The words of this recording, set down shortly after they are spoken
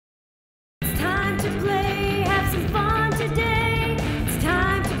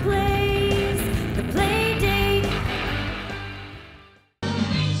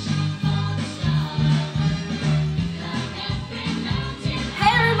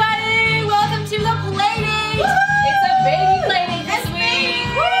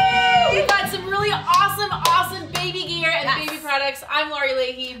Products. I'm Laurie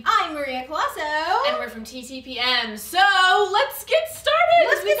Leahy. I'm Maria Colasso. And we're from TTPM. So let's get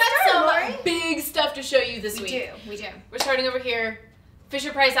started. We've got some big stuff to show you this week. We do. We're starting over here.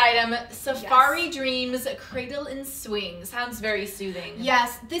 Fisher Price item, Safari Dreams Cradle and Swing. Sounds very soothing.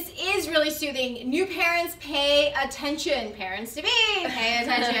 Yes, this is really soothing. New parents, pay attention. Parents to be, pay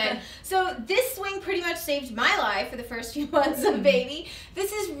attention. So this swing pretty much saved my life for the first few months of baby.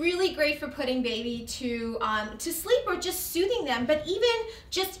 This is really great for putting baby to sleep or just soothing them, but even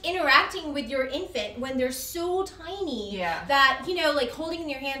just interacting with your infant when they're so tiny that, you know, like holding in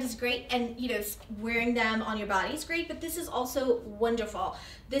your hand is great, and, you know, wearing them on your body is great, but this is also wonderful.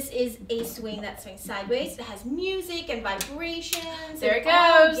 This is a swing that swings sideways. It has music and vibrations. There it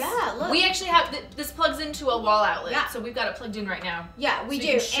goes. Yeah, look. We actually have, this plugs into a wall outlet, so we've got it plugged in right now. Yeah, we do.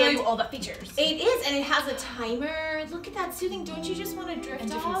 We can show you all the features. It is, and it has a timer. Look at that soothing. Don't you just want to drift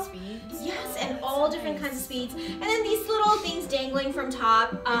and off? Different speeds. Yes, and all different kinds of speeds. And then these little things dangling from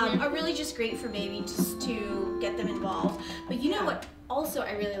top are really just great for baby, just to get them involved. But you know what? Also,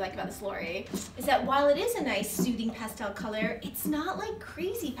 I really like about this, Lori, is that while it is a nice soothing pastel color, it's not like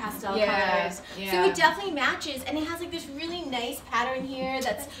crazy pastel colors. So it definitely matches, and it has like this really nice pattern here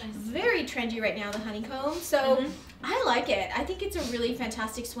that's very trendy right now, the honeycomb. So I like it. I think it's a really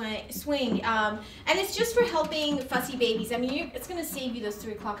fantastic swing. And it's just for helping fussy babies. I mean, it's going to save you those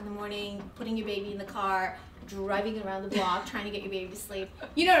 3 o'clock in the morning, putting your baby in the car, driving around the block, trying to get your baby to sleep.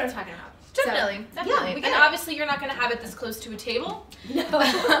 You know what I'm talking about. Definitely, definitely. And obviously, you're not going to have it this close to a table. No. You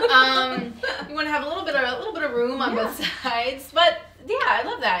want to have a little bit of room on both sides. But yeah, I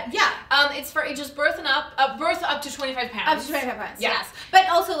love that. Yeah. It's for ages birth and up, birth up to 25 pounds. Up to 25 pounds. Yes. But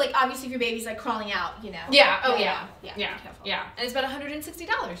also, like, obviously, if your baby's like crawling out, you know. Yeah. Oh yeah. Yeah. And it's about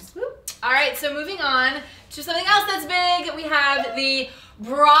 $160. Whoop. All right. So moving on to something else that's big, we have the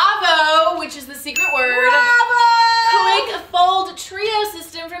Bravo, which is the secret word. Bravo! Quick Fold Trio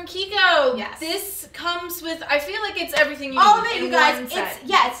System from Kiko. Yes. This comes with, I feel like it's everything you all need of it, in you guys. one set.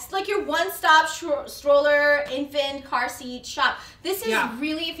 It's like your one-stop stroller, infant, car seat shop. This is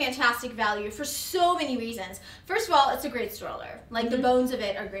really a fantastic value for so many reasons. First of all, it's a great stroller. Like the bones of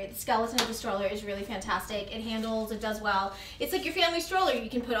it are great. The skeleton of the stroller is really fantastic. It handles, it does well. It's like your family stroller. You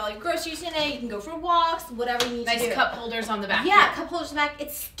can put all your groceries in it. You can go for walks, whatever you need to do. Nice cup holders on the back. Yeah, cup holders on the back.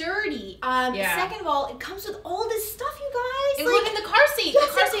 It's sturdy. Second of all, it comes with all this stuff, you guys. And look at the car seat.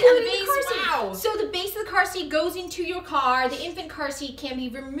 Yes, the car seat and the base. Wow. So the base of the car seat goes into your car. The infant car seat can be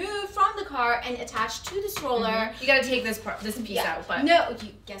removed from the car and attached to the stroller. You gotta take this piece out, but no.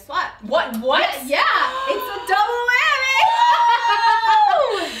 Guess what? What? Yeah, it's a double whammy.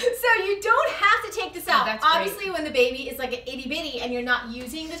 So you don't have to take this out. That's obviously, when the baby is like an itty bitty and you're not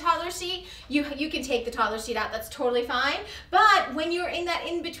using the toddler seat, you can take the toddler seat out. That's totally fine. But when you're in that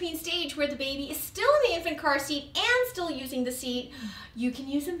in-between stage where the baby is still in the infant car seat and still using the seat, you can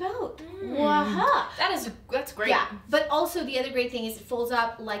use them both. That's great. Yeah, but also the other great thing is it folds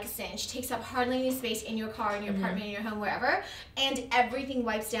up like a cinch, takes up hardly any space in your car, in your apartment, in your home, wherever, and everything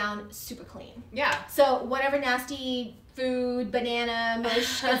wipes down super clean. Yeah. So whatever nasty food, banana,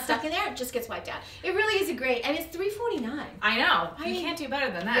 mush gets stuck in there, it just gets wiped out. It really is a great, and it's $3.49. I know. You can't do better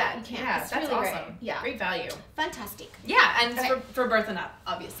than that. Yeah, you can't. Yeah, that's really awesome. Great. Yeah. Great value. Fantastic. Yeah, and for birth and up,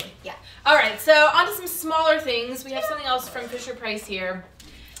 obviously. Yeah. All right, so on to some smaller things. We have something else from Fisher Price here.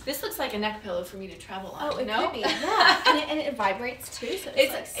 This looks like a neck pillow for me to travel on. Oh, it could be. Yeah, and it vibrates too. So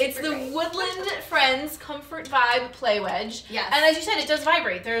it's the Woodland Friends Comfort Vibe Play Wedge. Yes. And as you said, it does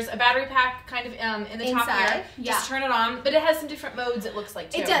vibrate. There's a battery pack kind of in the top here. Just turn it on. But it has some different modes, it looks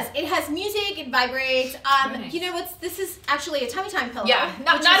like, too. It does. It has music. It vibrates. Nice. You know, this is actually a tummy time pillow. Yeah,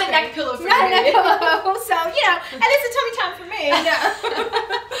 not a neck pillow for me. Not a neck pillow. So, you know, and it's a tummy time for me. No.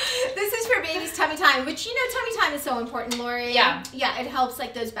 This is for baby's tummy time, which, you know, tummy time is so important, Lori. Yeah. Yeah, it helps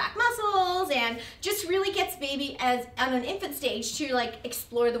like those back muscles and just really gets baby as on an infant stage to like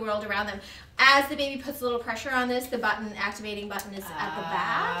explore the world around them. As the baby puts a little pressure on this, the activating button is at the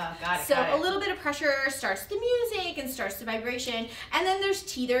back. Got it. A little bit of pressure starts the music and starts the vibration. And then there's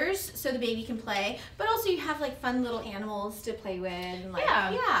teethers so the baby can play. But also you have like fun little animals to play with. And, like,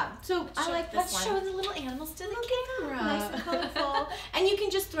 So I like this one. Let's show the little animals to the camera. Nice and colorful. And you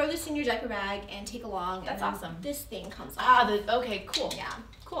can just throw this in your diaper bag and take along. That's awesome. This thing comes off. Okay, cool. Yeah.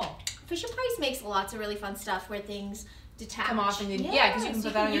 Cool. Fisher Price makes lots of really fun stuff where things detach. Come off and then, because you can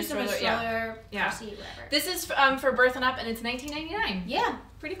put that on your stroller. Car seat, whatever. This is for birth and up, and it's $19.99. Yeah.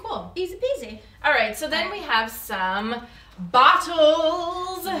 Pretty cool. Easy peasy. All right, so then we have some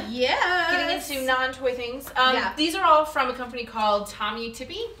bottles. Yeah. Getting into non-toy things. These are all from a company called Tommy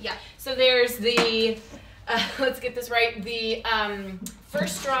Tippy. Yeah. So there's the, let's get this right, the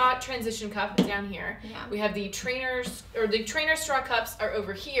first straw transition cup down here. Yeah. We have the trainer straw cups are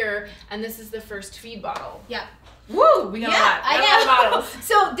over here, and this is the first feed bottle. Yep. Woo! We got a lot. I Got a lot of know. bottles.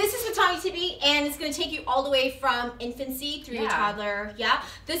 So this is with Tommy Tippy, and it's going to take you all the way from infancy through to toddler. Yeah.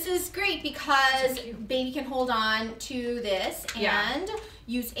 This is great because baby can hold on to this and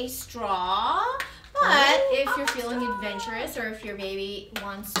use a straw. But if you're feeling adventurous, or if your baby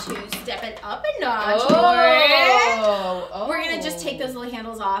wants to step it up a notch, we're going to just take those little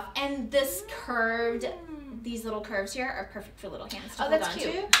handles off. And this these little curves here are perfect for little hands to hold on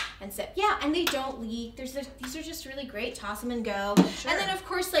to and sip. Yeah, and they don't leak. These are just really great. Toss them and go. Sure. And then of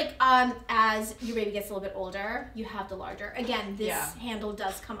course, like as your baby gets a little bit older, you have the larger. Again, this handle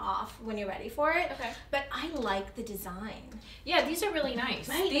does come off when you're ready for it. Okay. But I like the design. Yeah, these are really nice.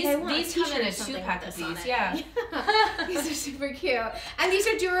 Right? These come in a 2-pack of these. Yeah. These are super cute. And these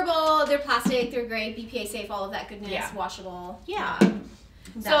are durable. They're plastic. They're great. BPA safe. All of that goodness. Yeah. Washable. Yeah.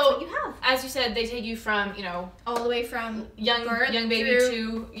 That's what you have. As you said, they take you from, all the way from young baby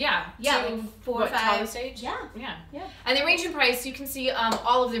to 4 or 5 toddler stage. Yeah. And they range in price. You can see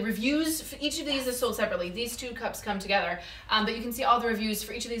all of the reviews. For each of these is sold separately. These 2 cups come together, but you can see all the reviews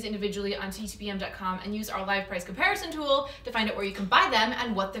for each of these individually on TTPM.com and use our live price comparison tool to find out where you can buy them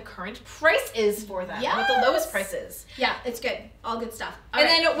and what the current price is for them. What the lowest price is. Yeah, it's good. All good stuff.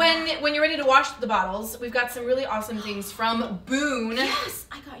 Then when you're ready to wash the bottles, we've got some really awesome things from Boone. Yes.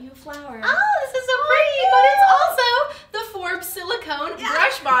 I got you a flower. Oh, this is so pretty, but it's also the Forbes silicone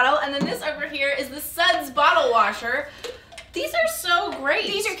brush bottle, and then this over here is the Suds bottle washer. These are so great.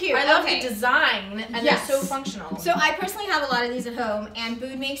 These are cute. I love the design, and they're so functional. So I personally have a lot of these at home, and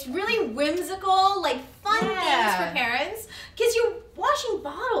Boone makes really whimsical, like fun things for parents, because you're washing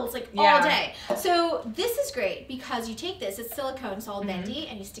bottles like all day. So this is great because you take this, it's silicone, it's all bendy,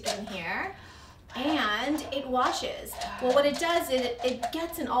 and you stick it in here. And it washes. Well, what it does is it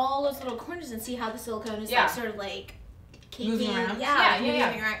gets in all those little corners, and see how the silicone is like sort of like caking, moving around. moving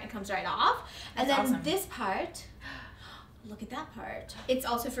around, and it comes right off. And then this part, look at that part. It's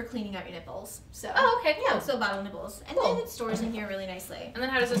also for cleaning out your nipples. So okay, cool. Yeah, so bottle nipples, and then it stores in here really nicely. And then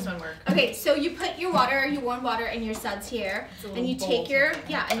how does this one work? Okay, so you put your warm water, in your suds here, and you take your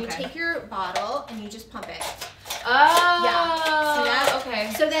you take your bottle and you just pump it. Oh, yeah. See that?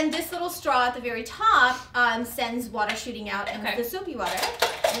 Okay. So then this little straw at the very top sends water shooting out, and the soapy water.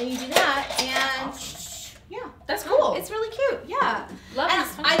 And then you do that, and that's cool. It's really cute. Yeah.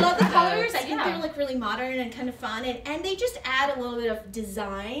 I love the colors. I think they're like really modern and kind of fun, and they just add a little bit of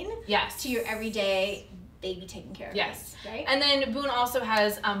design to your everyday baby taken care of. Yes. Right? And then Boone also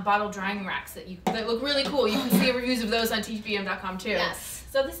has bottle drying racks that look really cool. You can see reviews of those on TTPM.com too. Yes.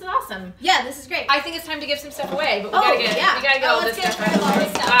 So this is awesome. Yeah, this is great. I think it's time to give some stuff away, but we gotta get all this stuff out of the way.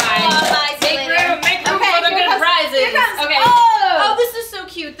 Bye. Make room for the good prizes. Okay. Oh, this is so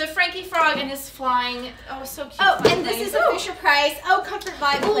cute. The Frankie Frog and his flying. Oh, so cute. Oh, and this is a Fisher Price. Oh, Comfort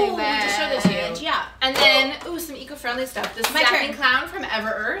Vibe play with. Just show this to you. Yeah. And then some eco-friendly stuff. The Snapping Clown from Ever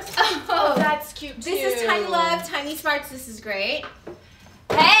Earth. Oh, that's cute too. This is Tiny Love, Tiny Smarts. This is great.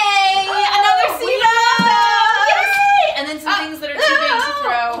 Hey, another Cena! Yay! And then some things that are too big to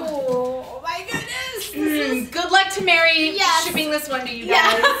throw. Oh my goodness! Good luck to Mary shipping this one to you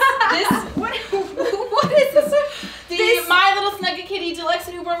guys. What is this? The My Little Snuggie Kitty Deluxe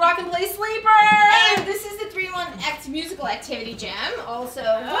Newborn Rock and Play Sleeper. And this is the 3-in-1 musical activity gem. Also,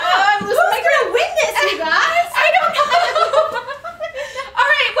 I'm who's gonna win this, you guys? I don't know. All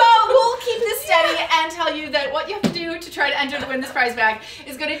right, well, we'll keep this steady and tell you that what you have to do to try to enter to win this prize bag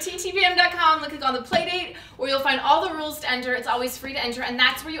is go to ttpm.com, click on the Playdate, where you'll find all the rules to enter. It's always free to enter, and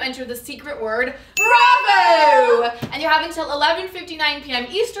that's where you enter the secret word, Bravo! And you have until 11:59 p.m.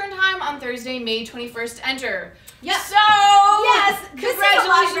 Eastern Time on Thursday, May 21st to enter. Yep. So,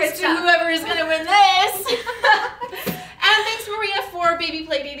 congratulations to whoever is going to win this. And thanks, Maria, for baby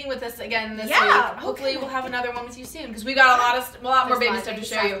play dating with us again this week. Hopefully we'll have another one with you soon, because we got a lot more baby stuff to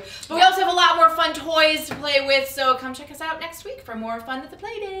show you. But we also have a lot more fun toys to play with, so come check us out next week for more fun at the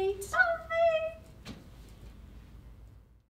Playdate. Bye.